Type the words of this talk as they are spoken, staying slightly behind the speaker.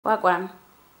Wagwan.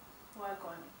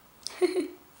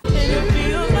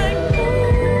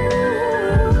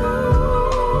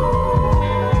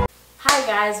 Hi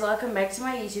guys, welcome back to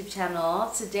my YouTube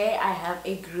channel. Today I have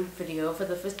a group video for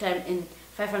the first time in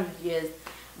 500 years.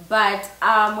 But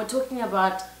we're talking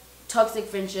about toxic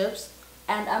friendships,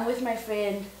 and I'm with my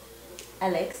friend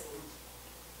Alex.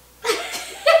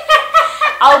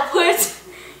 I'll put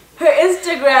her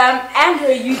Instagram and her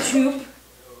YouTube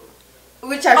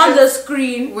on the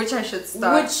screen, which I should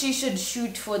start, which she should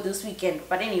shoot for this weekend.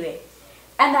 But anyway,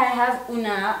 and I have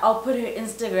Una. I'll put her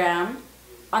Instagram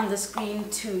on the screen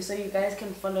too, so you guys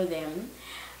can follow them.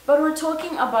 But we're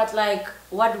talking about like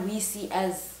what we see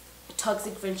as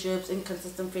toxic friendships,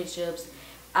 inconsistent friendships,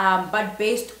 but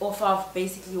based off of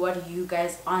basically what you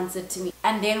guys answered to me,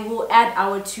 and then we'll add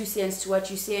our 2 cents to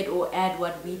what you said, or add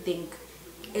what we think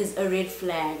is a red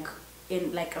flag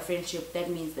in like a friendship that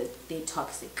means that they're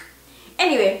toxic.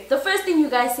 Anyway, the first thing you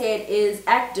guys said is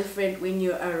act different when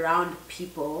you're around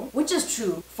people, which is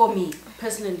true for me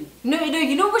personally. No,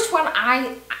 you know which one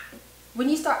when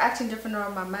you start acting different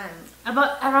around my man.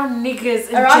 Around niggas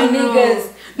in around general.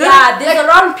 Niggas. No, yeah, there's like,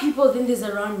 around people, then there's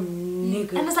around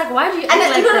niggas. And it's like, why do you act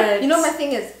like that? You know, my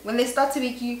thing is, when they start to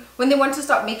make you, when they want to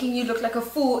start making you look like a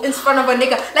fool in front of a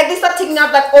nigga, like they start taking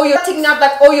out like all your dirt in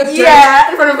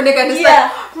front of a nigga, and it's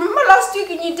like, remember last week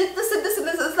when you did this and this and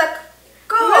this? It's like,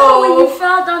 remember when you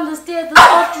fell down the stairs this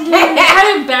afternoon?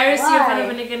 How embarrassing you in front of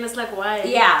a nigga, and it's like, why?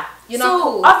 Yeah, you're not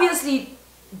cool. Obviously,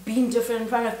 being different in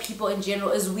front of people in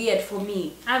general is weird for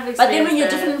me. But then when you're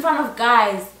different in front of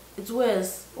guys, it's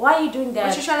worse. Why are you doing that?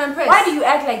 What you trying to impress? Why do you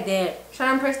act like that? Trying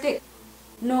to impress dick?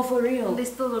 No, for real. They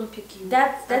still don't pick you.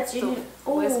 That's the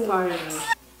worst part.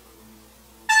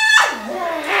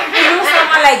 I know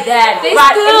someone like that. They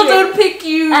still don't pick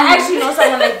you. I actually know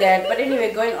someone like that. But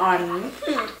anyway, going on.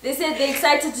 They said they're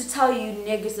excited to tell you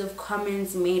negative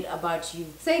comments made about you.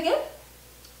 Say again?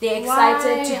 They're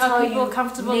excited to tell people you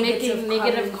comfortable making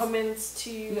negative comments to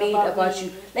you made about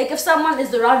you. Like if someone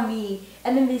is around me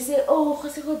and then they say, "Oh, why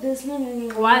is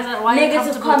that? Why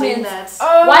negative comments? That?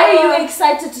 Oh. Why are you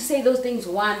excited to say those things?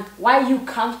 One, why are you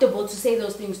comfortable to say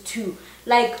those things? Two,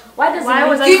 like why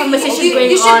was that conversation going on?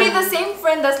 You should be the same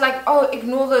friend that's like, oh,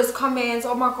 ignore those comments.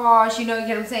 Oh my gosh, you know, you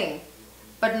get what I'm saying.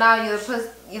 But now you're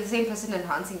the same person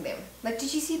enhancing them. Like,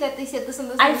 did you see that they said this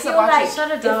and this? I feel like shut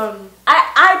it down.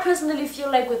 I personally feel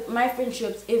like with my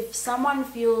friendships, if someone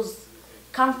feels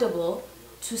comfortable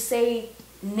to say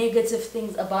negative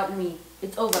things about me,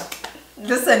 it's over.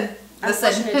 Listen.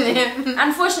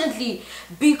 Unfortunately,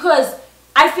 because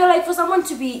I feel like for someone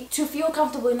to feel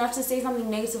comfortable enough to say something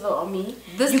negative about me,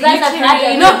 you guys have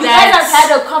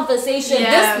had a conversation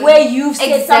where you've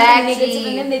said something negative,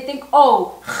 and then they think,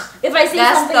 oh, if I say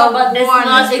something about this,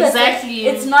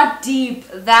 it's not deep.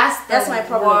 That's my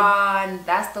problem.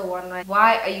 That's the one. Right?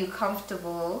 Why are you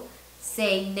comfortable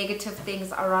saying negative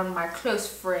things around my close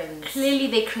friends? Clearly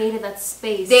they created that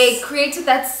space. They created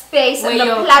that space and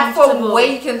the platform where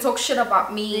you can talk shit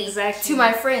about me to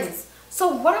my friends. So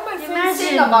what are my friends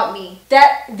saying about me?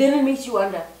 That then it makes you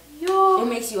wonder. It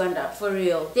makes you wonder, for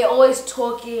real. They're always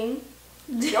talking.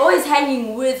 They're always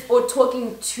hanging with or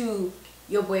talking to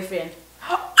your boyfriend.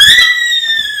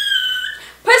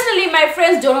 Personally, my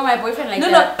friends don't know my boyfriend like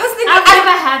that. No, personally, I've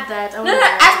never had that. No,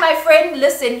 as my friend,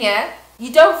 listen here.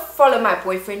 You don't follow my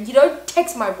boyfriend. You don't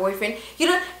text my boyfriend. You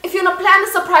don't. If you're gonna plan a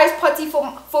surprise party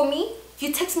for me,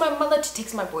 you text my mother to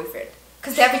text my boyfriend.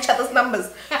 Because they have each other's numbers.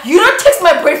 You don't text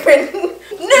my boyfriend. No.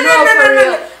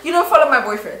 You don't follow my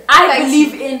boyfriend. I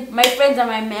believe in my friends are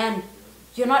my man.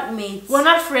 You're not mates. We're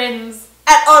not friends.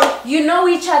 At all. You know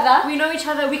each other. We know each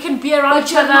other. We can be around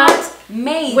each other. Not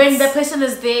mates. When the person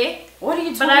is there. What are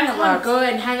you talking about? But I can't go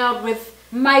and hang out with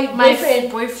my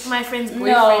boyfriend. My friend's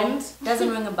boyfriend. No,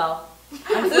 doesn't ring a bell.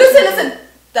 Listen.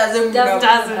 Doesn't ring a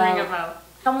bell.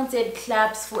 Someone said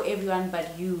claps for everyone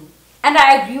but you. And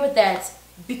I agree with that.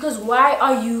 Because why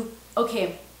are you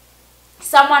okay?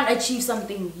 Someone achieves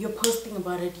something, you're posting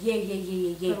about it. Yeah.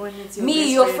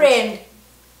 Me, your friend.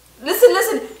 Listen.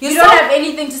 You don't have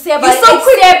anything to say about it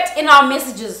except in our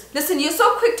messages. Listen, you're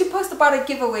so quick to post about a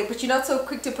giveaway, but you're not so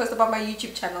quick to post about my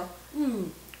YouTube channel.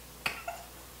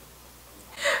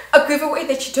 A giveaway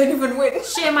that you don't even win.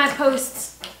 Share my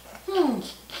posts. A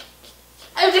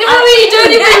giveaway you don't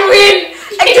even win.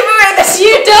 A giveaway that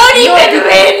you don't even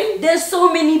win. There's so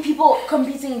many people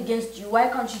competing against you. Why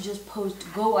can't you just post?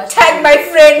 Go watch. Tag my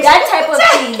friends. That type of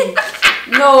thing.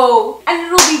 No. And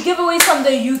it'll be giveaways from the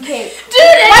UK. Dude,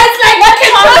 it's like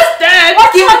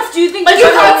what chance do you think? But you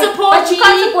can't support me. But you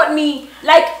can't support me.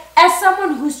 Like as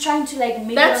someone who's trying to like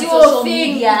make that's it your on social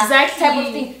thing, media exactly. type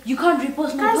of thing, you can't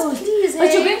repost my post. Please,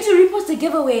 but you're going to repost a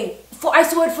giveaway I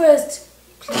saw it first.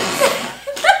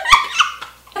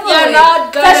 You're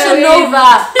not gonna Fashion win.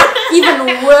 Nova.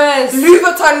 Even worse. Louis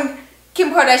Vuitton,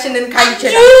 Kim Kardashian and Kylie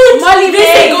Jenner. Molly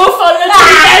Bay. Go follow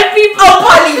the people. Oh,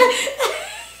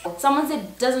 Polly. Someone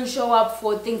said doesn't show up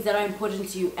for things that are important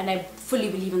to you, and I fully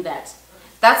believe in that.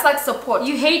 That's like support.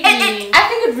 You hate And me. I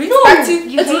think it roots back to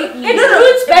You hate me. It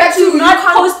roots back to you not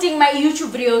can't- posting my YouTube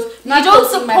videos. Not You don't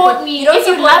posting my support me. You don't If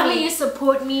you support love me. me, you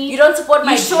support me. You don't support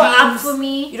my You show up dreams. for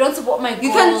me. You don't support my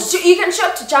You goals. can you can show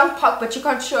up to Junk Park, but you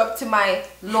can't show up to my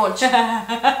launch.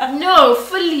 No,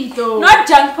 fully though. Not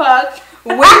Junk Park.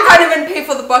 When you can't even pay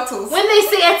for the bottles. When they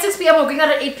say at 6 p.m. or going out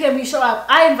at 8 p.m. you show up.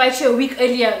 I invite you a week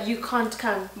earlier. You can't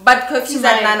come But curfew's To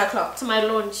at my- 9 o'clock. to my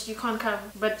launch. You can't come,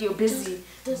 but you're busy.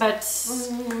 But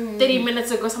 30 minutes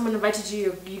ago, someone invited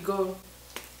you. You go.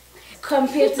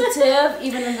 Competitive,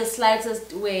 even in the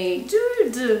slightest way.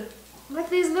 Dude, like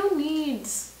there's no need.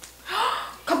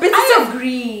 Competitive. I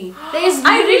agree. There's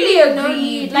I really no agree,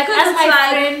 need. Like because as my it's like-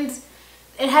 friend,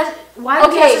 it has. Why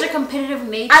do you Okay. have such a competitive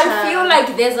nature? I feel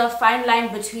like there's a fine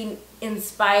line between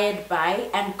inspired by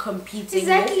and competing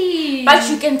exactly. with, but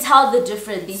you can tell the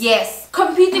difference. Yes.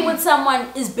 Competing with someone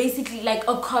is basically like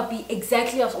a copy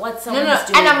exactly of what No, someone no, is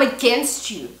doing. and I'm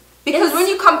against you. Because It's- when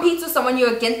you compete with someone,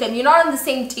 you're against them. You're not on the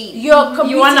same team. You're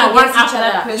competing wanna against one-up each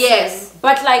that other. person. Yes,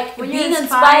 but like When you're being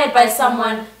inspired inspired by by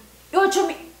someone, you're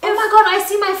Chomi. Oh my god, I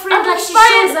see my friend I'm like she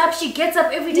inspired. shows up, she gets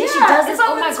up every day, she Yeah, does if this. I'm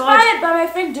Oh my god. inspired by my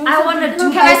friend doing I something, wanna then do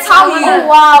I'm Can I like, tell oh you?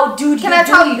 wow, dude, Can you're I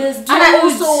tell doing you? this. And I I-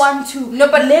 also want to. No,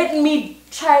 but let me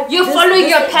try. You're this, following this,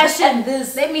 your this, passion. and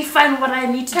this. Let me find what I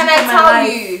need to Can do I for my tell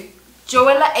life. you?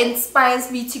 Joella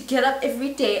inspires me to get up every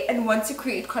day and want to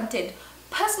create content.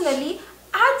 Personally,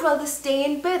 I'd rather stay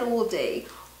in bed all day.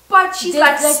 But she's There's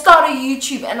like, like- start a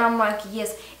YouTube. And I'm like,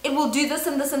 yes, it will do this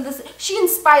and this and this. She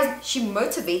inspires, she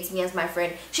motivates me as my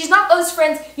friend. She's not those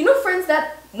friends, you know, friends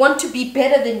that want to be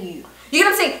better than you. You get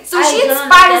what I'm saying? So I she don't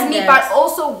inspires understand me, that. but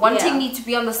also wanting Yeah. me to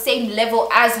be on the same level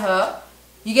as her.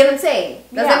 You get what I'm saying?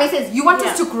 Does that Yeah. make sense? You want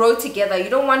us Yeah. to grow together. You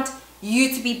don't want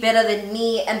you to be better than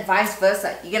me and vice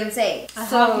versa. You get what I'm saying? A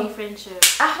healthy friendship.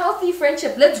 A healthy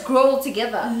friendship. Let's grow all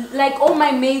together. Like all my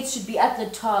mates should be at the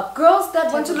top. Girls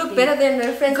that want to Type of look thing. better than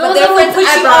their friends, Girls but their that were friends'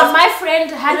 pushing eyebrows. on. My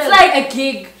friend had It's like like- a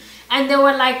gig, and they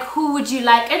were like, "Who would you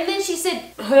like?" And then she said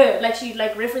her, like she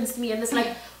like referenced me, and it's like,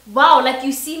 wow, like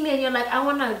you see me, and you're like, I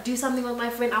wanna do something with my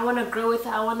friend. I wanna grow with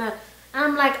her. I wanna. And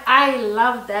I'm like, I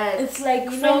love that. It's like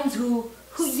You friends know,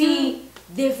 who you- see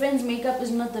their friends' makeup is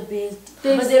not the best,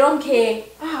 There's- but they don't care.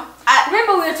 I-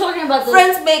 Remember we were talking about this.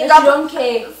 Friends' that makeup- you don't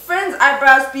care, friends'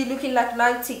 eyebrows be looking like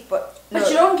 90, but but no.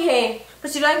 you don't care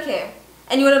But you don't care,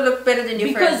 and you want to look better than your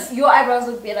because friends your eyebrows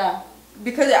look better.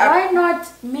 because Why not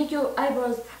make your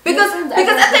eyebrows? because your friends' because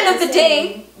eyebrows at the end look of the same?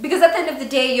 day, because at the end of the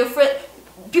day, your friend,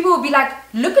 people will be like,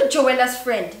 look at Joella's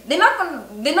friend. They're not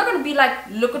gonna be like,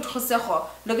 look at Josejo,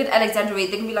 look at Alexandra. They're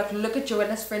gonna be like, look at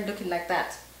Joella's friend looking like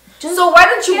that. Just So why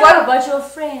don't you care want? about your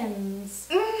friends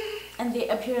and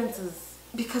their appearances?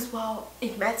 Because wow,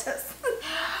 it matters.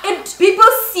 People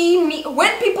see me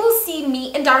when people see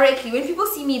me indirectly. When people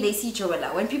see me, they see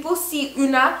Joella. When people see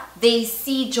Una, they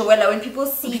see Joella. When people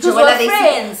see Because Joella, we're they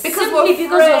friends. see because Simply we're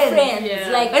because we're friends. friends. Yeah.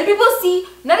 Like When people see,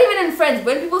 not even in friends,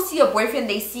 when people see your boyfriend,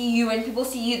 they see you. When people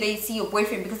see you, they see your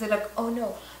boyfriend because they're like, oh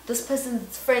no, this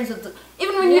person's friends with.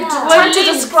 Even when you're Yeah. trying to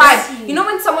Well, describe, exactly. you know,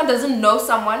 when someone doesn't know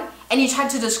someone and you try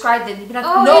to describe them, you be like,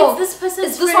 Oh, no, it's this person's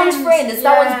it's this one's friend. friend, it's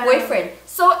that Yeah. one's boyfriend.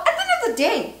 So at the end of the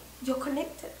day, you're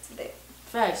connected to them.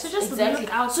 facts. So just exactly.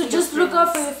 look out So for just your look out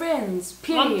for friends. your friends.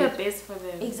 Want the Period. best for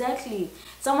them. Exactly.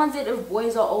 Someone said if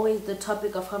boys are always the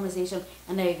topic of conversation,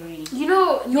 and I agree. You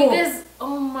know, Yo. niggas.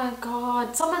 Oh my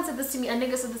god! Someone said this to me. A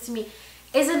nigga said this to me.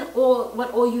 Isn't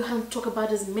all you have to talk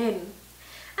about is men?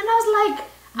 And I was like,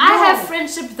 I No. have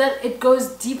friendship that it goes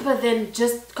deeper than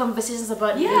just conversations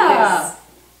about Yeah. niggas.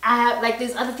 I have like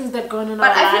there's other things that go on in But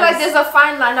our I feel like lives. there's a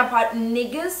fine line about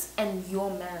niggas and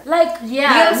your man. Like Yeah. You know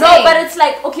what I'm no, saying? but it's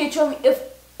like okay, Chomi, if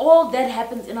all that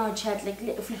happens in our chat, like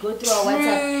if we go through our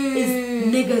WhatsApp,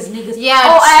 is niggas. Yeah,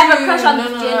 Oh, I have a true. crush on No,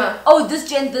 this no, gen. no. Oh, this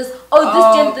gen this. Oh, this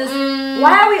Oh, gen this.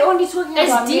 Why are we only talking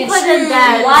It's about men? deeper than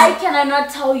that. Why can I not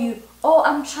tell you? Oh,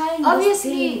 I'm trying Obviously,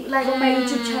 this thing like, for my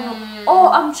YouTube channel. Oh,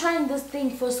 I'm trying this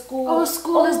thing for school. Oh,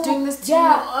 school is doing this to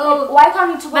yeah. me. Oh, like, why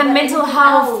can't we talk my about mental anything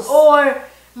health else? or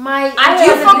my. I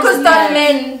You have a focused on business.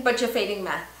 men, but you're failing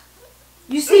math.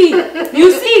 You see,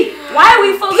 why are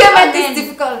we focusing Pure on math men? is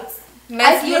difficult. I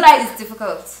Math feel lit like- is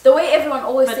difficult. The way everyone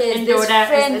always But says in there's Doda is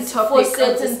friends the for topic of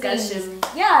certain discussion. things.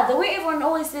 Yeah, the way everyone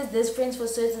always says there's friends for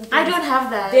certain things. I don't have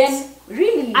that. Then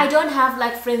really, I don't have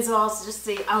like friends who I'll just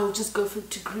say I'll just go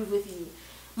to groove with you.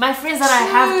 My friends that I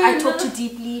have, I talk to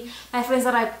deeply. My friends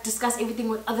that I discuss everything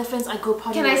with. Other friends I go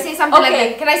party Can with. I say something like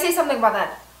that? Can I say something about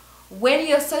that? When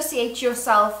you associate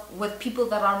yourself with people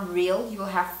that aren't real, you will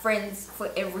have friends for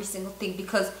every single thing,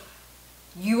 because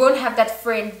you won't have that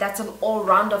friend that's an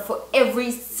all-rounder for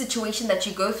every situation that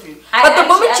you go through. But the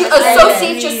moment you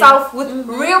associate yourself with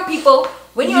real people,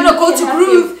 when you want to go to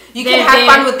groove, you can have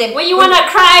fun with them. When you want to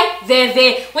cry, they're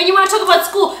there. When you want to talk about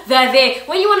school, they're there.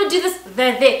 When you want to do this,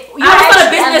 they're there. You want to start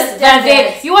a business, they're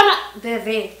there. You want to, they're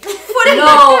there.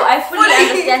 No, I fully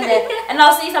understand that. And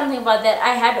I'll say something about that.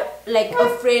 I had like a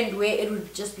friend where it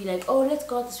would just be like, oh, let's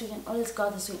go out this weekend. Oh, let's go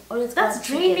out this weekend. Oh, let's go out this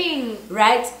weekend. That's draining.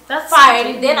 Right? That's fine.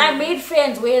 draining. Then I made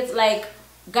friends where it's like,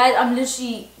 guys, I'm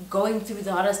literally going through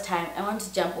the hardest time. I want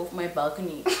to jump off my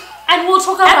balcony. And we'll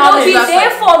talk And about they'll it. be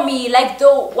there for me. Like,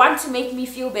 they'll want to make me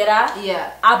feel better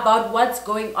Yeah. about what's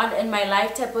going on in my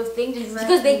life type of thing. Exactly.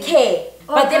 Because they care.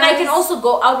 But then I can guys. also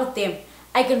go out with them.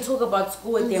 I can talk about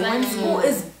school with them. When Exactly. school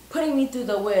is putting me through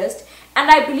the worst.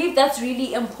 And I believe that's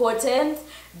really important,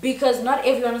 because not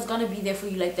everyone is going to be there for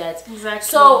you like that. Exactly.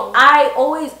 So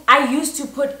I used to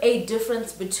put a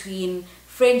difference between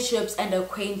friendships and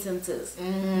acquaintances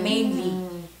mainly.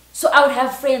 So I would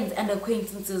have friends and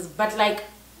acquaintances, but like,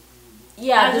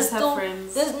 yeah, I there's just have still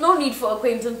friends. there's no need for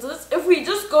acquaintances if we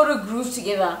just go to groove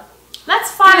together.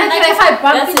 That's fine. Like, Like, if I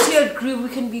bump that's into it. your group, we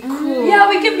can be cool. Yeah,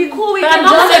 we can be cool. We But can I'm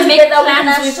not just gonna make together, we can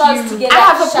plans have with shots you. together. I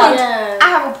have a shots. point. Yeah. I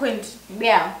have a point.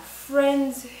 Yeah.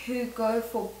 Friends who go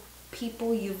for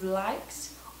people you've liked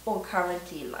or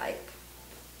currently like.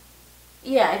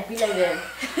 Yeah, it'd be like that.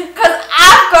 Because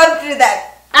I've gone through that.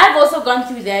 I've also gone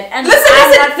through that, and Listen, I'm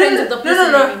listen. not friends with the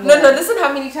person anymore. No, listen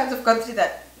how many times I've gone through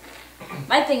that.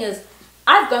 My thing is,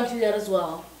 I've gone through that as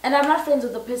well, and I'm not friends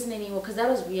with the person anymore because that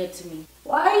was weird to me.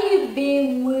 Why are you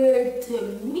being weird to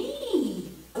me?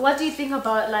 What do you think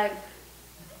about, like,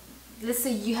 let's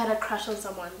say you had a crush on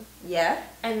someone, Yeah.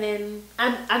 and then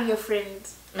I'm your friend,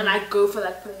 and I go for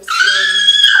that person.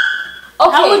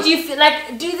 Okay. How would you feel?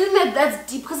 Like, do you think that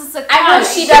that's deep? Because it's a I know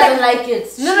crush. she doesn't like it. No,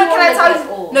 She can won't I like tell it at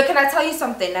you? all. No, can I tell you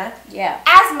something? Yeah.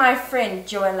 As my friend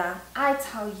Joella, I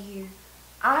tell you,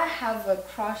 I have a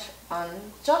crush on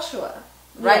Joshua.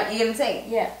 Right? Yeah. You get what I'm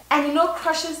saying? Yeah. And you know,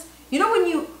 crushes. You know,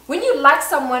 when you like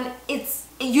someone,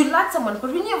 you like someone,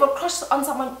 but when you have a crush on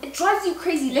someone, it drives you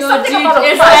crazy. There's something about a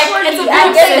it's crush. like, it's a I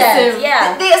bit get that. obsessive.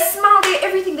 Yeah. They smile, they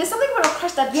everything. There's something about a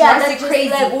crush that Yeah, drives that you just crazy.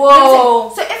 like, You know what I'm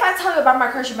whoa. saying? So if I tell you about my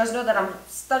crush, you must know that I'm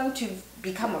starting to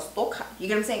become a stalker. You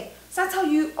get what I'm saying? So I tell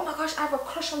you, oh my gosh, I have a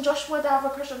crush on Joshua. I have a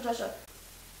crush on Joshua.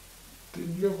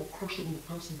 Then you have a crush on the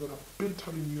person that I've been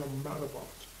telling you I'm mad about.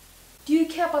 Do you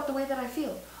care about the way that I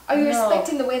feel? Are you No.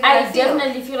 respecting the way that I feel?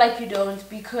 definitely feel like you don't,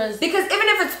 because Because even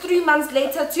if it's 3 months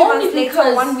later, 2 Only months later,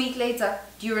 because- 1 week later,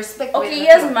 do you respect the way okay, that I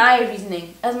here's feel? my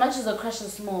reasoning. As much as a crush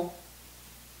is small,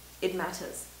 It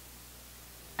matters.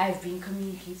 I've been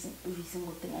communicating every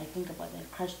single thing I think about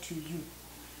that crush to you.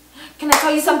 Can I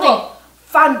tell you Simple.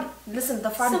 something? Listen, the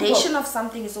foundation of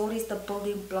something is always the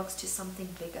building blocks to something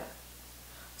bigger.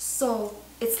 So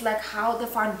it's like how the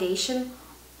foundation,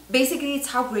 basically it's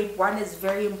how grade 1 is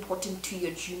very important to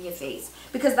your junior phase.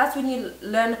 Because that's when you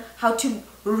learn how to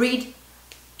read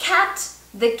cat.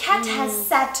 The cat has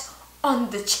sat on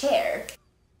the chair.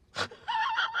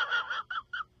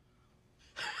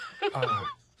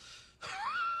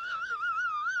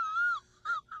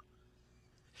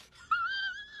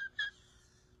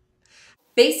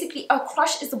 Basically, a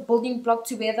crush is a building block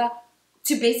to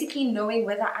basically knowing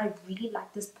whether I really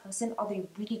like this person. Are they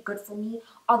really good for me?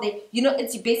 Are they,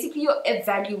 it's basically your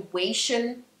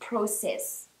evaluation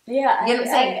process. Yeah, You know what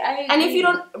I'm saying? I And if agree. you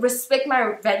don't respect my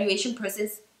evaluation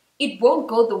process, it won't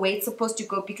go the way it's supposed to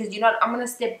go, because I'm gonna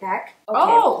step back.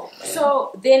 Okay.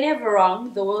 So they're never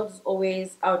wrong. The world's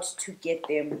always out to get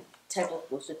them. Type of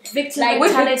bullshit. Victim Like,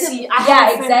 mentality. I yeah,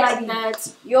 have a friend exactly. like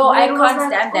that. Yo, I Where it was can't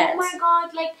like, stand that. Oh my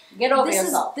god, like, Get over this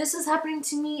yourself. this is happening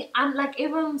to me. I'm like,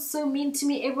 everyone's so mean to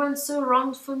me. Everyone's so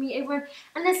wrong for me. And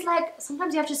it's like,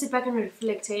 sometimes you have to sit back and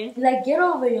reflect, eh? Like, get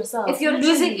over yourself. If you're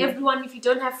Literally. losing everyone, if you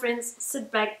don't have friends, sit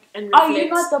back and reflect. Are you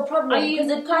not the problem? Are you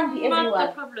Because it can't be not everyone.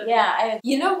 the problem? Yeah,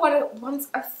 You know what once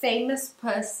a famous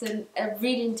person, a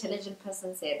really intelligent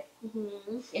person said?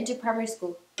 Mhm. Into primary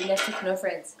school, you left with no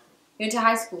friends. You went to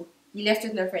high school, you left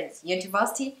with no friends. You went to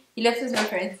varsity, you left with no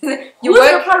friends. You Who's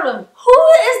the work. problem? Who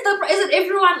is is it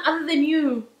everyone other than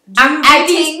you? Do I'm you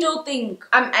really acting- still think?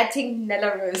 I'm acting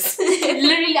Nella Rose.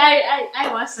 Literally, I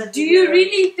watched that. Do video. you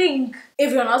really think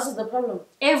everyone else is the problem?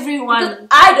 Everyone. Because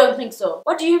I don't think so.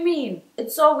 What do you mean?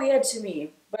 It's so weird to me.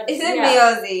 But Is it yeah. me or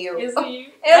is it you? Is you?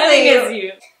 Is I think it it's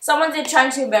you. Someone said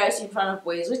trying to embarrass you in front of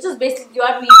boys, which is basically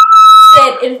what we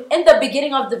said in the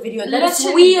beginning of the video that it's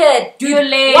Literally, weird, dude. you're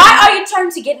lame. Why are you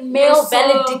trying to get male You're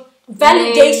so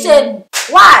validation?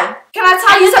 Why? Can I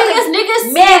tell you The thing something? is,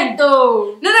 niggas Men. see it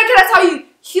though. No, can I tell you?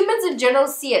 Humans in general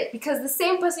see it because the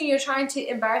same person you're trying to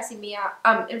embarrass me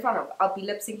in front of, I'll be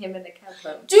lip-syncing him in the cab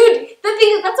home. Dude, the thing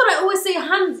is, that's what I always say,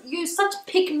 Hans, you're such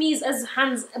pick-me's as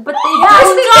Hans, but they Yeah,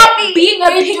 don't stop being a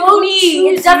they don't pick-me.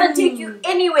 choose It doesn't you. take you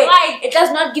anywhere. Like- It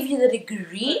does not give you the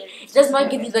degree. It does not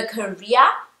give you the career.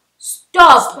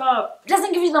 Stop. Stop. It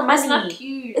doesn't give you the money. It's not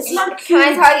cute. It's not cute.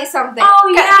 Can I tell you something? Oh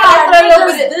Can yeah, I throw a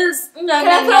little niggas bit of, this. can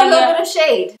I throw a little bit of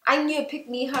shade? I knew a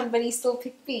pick-me hun, but he still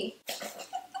picked me.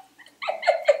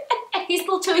 He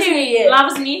still chose Period. me,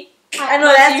 loves me. I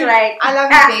know that's right. I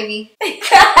love you, baby.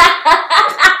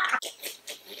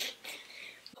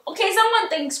 Okay, someone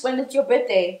thinks when it's your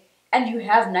birthday and you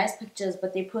have nice pictures,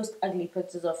 but they post ugly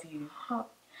pictures of you.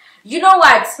 You know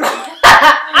what?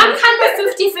 I'm kind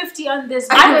of 50-50 on this.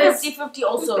 I'm because 50-50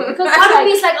 also. Because part of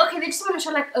me is like, okay, they just want to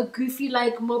show like a goofy,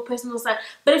 like more personal side.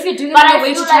 But if you're doing it But in I a way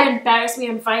to feel try like- and embarrass me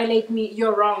and violate me,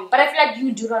 you're wrong. But I feel like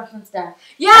you do it on Insta.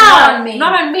 Yeah, not on main.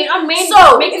 Not on main. On main,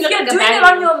 So, make me if look you're like a doing it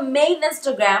baddie. on your main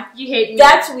Instagram, You hate me.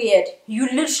 that's weird. You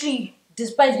literally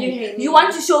despise You me. hate me. You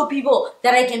want to show people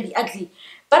that I can be ugly.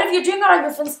 But if you're doing it on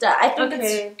your Insta, I think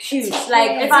Okay. it's cute.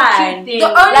 Like, It's a fine. cute thing.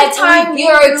 The only Like, time we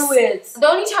you're do it. the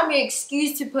only time you're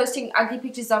excused to posting ugly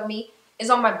pictures of me is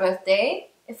on my birthday.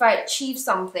 If I achieve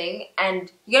something, and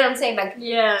you know what I'm saying, like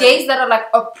Yeah. days that are like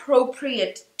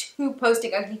appropriate to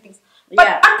posting ugly things. But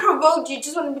Yeah. unprovoked, you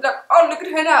just want to be like, oh, look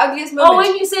at her now, ugliest moment. Or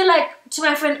when you say like to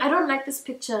my friend, I don't like this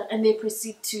picture, and they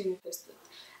proceed to post it.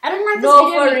 I don't like this No,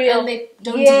 video, for real. and they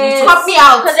don't Yes. delete it. Cut me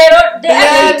out. Because they don't. They Blur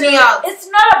actually me do. out. It's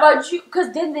not about you.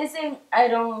 Because then they're saying, I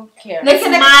don't care. No, It's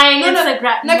can I- mine. no, no,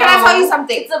 Instagram. No, can I tell you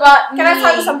something? It's about Can I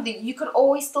tell you me. something? You could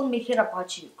always still make it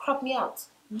about you. Crop me out.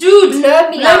 Dude,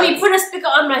 Blur me let out. me put a sticker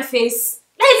on my face.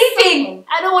 Anything.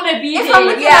 I don't want to be If there. I'm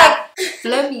looking Yeah. like,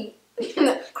 blur me,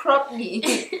 crop me,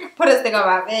 put a stick on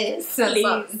my face. or Please.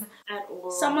 something. At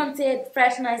all. Someone said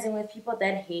fraternizing with people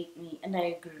that hate me, and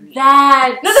I agree.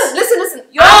 that. No, listen.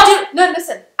 You're-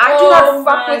 I do Oh not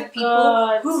fuck my with people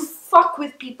God. who fuck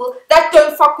with people that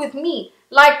don't fuck with me.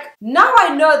 Like, now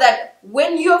I know that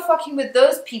when you're fucking with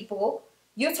those people,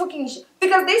 you're talking shit.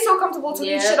 Because they're so comfortable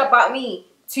talking Yeah. shit about me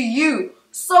to you.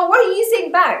 So what are you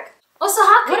saying back? Also,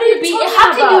 how can What are you you be? talking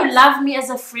How can about? you love me as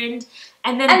a friend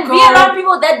and then And go be around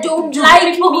people that don't to like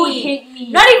people who me. hate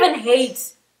me? Not even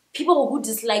hate. People who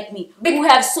dislike me. Who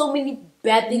have so many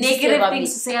bad things to say negative about things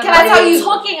me. to say Can about I tell What are you? you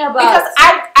talking about? Because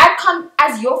I can't,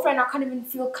 as your friend, I can't even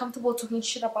feel comfortable talking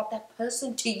shit about that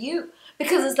person to you.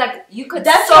 Because it's like, you could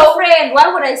That's so... your friend.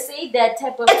 Why would I say that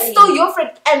type of It's thing? still your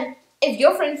friend. And if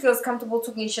your friend feels comfortable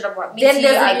talking shit about me, Then to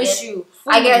there's you, an I guess, issue.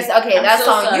 I guess, okay, I'm that's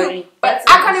so on sorry. you. But That's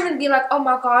I an can't issue. even be like, oh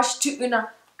my gosh, to Una,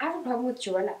 I have a problem with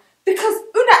Joella. Because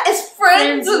Una is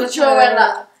friends with her.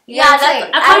 Joella. Yeah, Yeah, that's-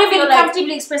 I can't I even feel like-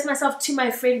 comfortably express myself to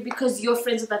my friend because you're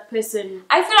friends with that person.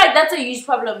 I feel like that's a huge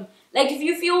problem. Like, if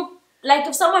you feel, like,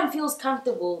 if someone feels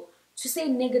comfortable to say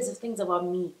negative things about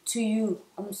me to you,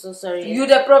 I'm so sorry. You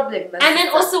the problem. my And then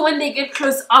sister. also when they get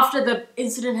close after the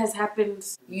incident has happened,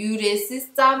 You the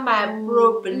sister, my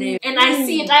problem. and I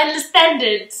see it, I understand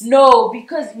it. No,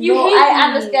 because You no, hate I me.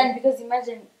 understand because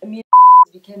imagine me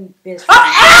became best.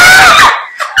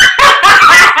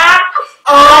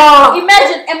 Oh!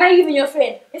 Imagine, am I even your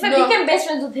friend? If I No. became best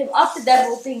friends with him after that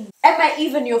whole thing, am I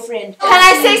even your friend? Can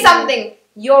I say something?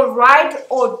 Your ride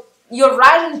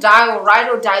and die or ride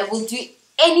or die will do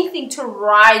anything to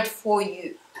ride for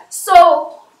you.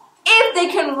 So if they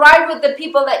can ride with the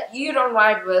people that you don't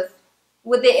ride with,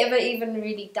 would they ever even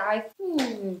really die?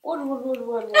 What?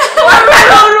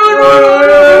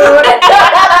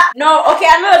 No, okay,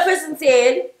 another person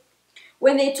said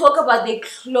when they talk about their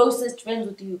closest friends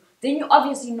with you, then you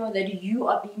obviously know that you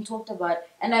are being talked about,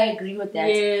 and I agree with that.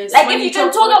 Yes, Like when if you you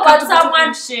can talk talk about about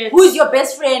someone shit. who's your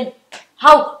best friend,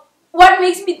 what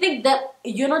makes me think that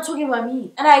you're not talking about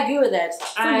me? And I agree with that.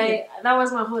 fully. That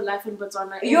was my whole life in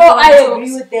Botswana. I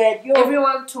agree with that.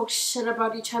 Everyone talks shit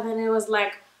about each other, and it was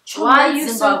like, Chum why are in you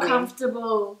Zimbabwe. so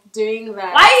comfortable doing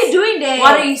that? Why are you doing that?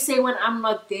 What do you say when I'm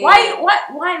not there? Why are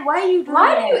you doing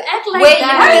Why that? do you act like Wait,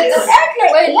 that? Why do you act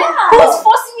like Wait, that? Who's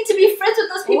forcing you to be friends with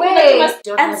those people that you Wait. must?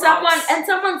 And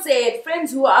someone said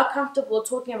friends who are comfortable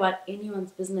talking about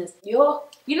anyone's business. You know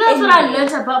that's what I Anyway.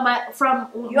 learned about my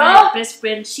Yeah. best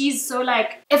friend. She's so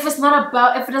like, if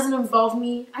it doesn't involve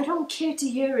me, I don't care to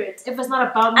hear it. If it's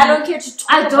not about me, I don't care to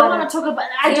talk I about don't want it. to talk about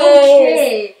it. I Yes. don't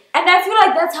care. And I feel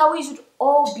like that's how we should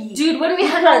all be. Dude, when we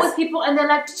hang out Because- with people and they're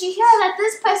like, did you hear that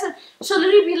this person? She'll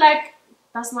literally be like,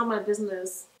 that's not my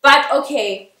business. But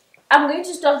okay, I'm going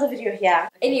to stop the video here.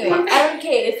 Anyway, I don't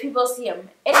care if people see him.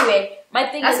 Anyway, my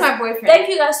thing That's is, my boyfriend. thank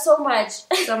you guys so much.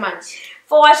 So much.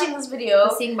 For watching this video.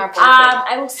 For seeing my boyfriend.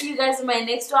 I will see you guys in my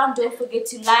next one. Don't forget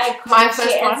to like, my comment, first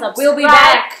share, and one. subscribe. We'll be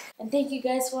back. And thank you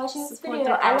guys for watching this Support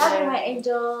video. the I love you, channel. my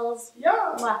angels.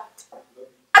 Yeah. Mwah.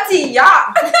 Ati,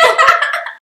 yeah.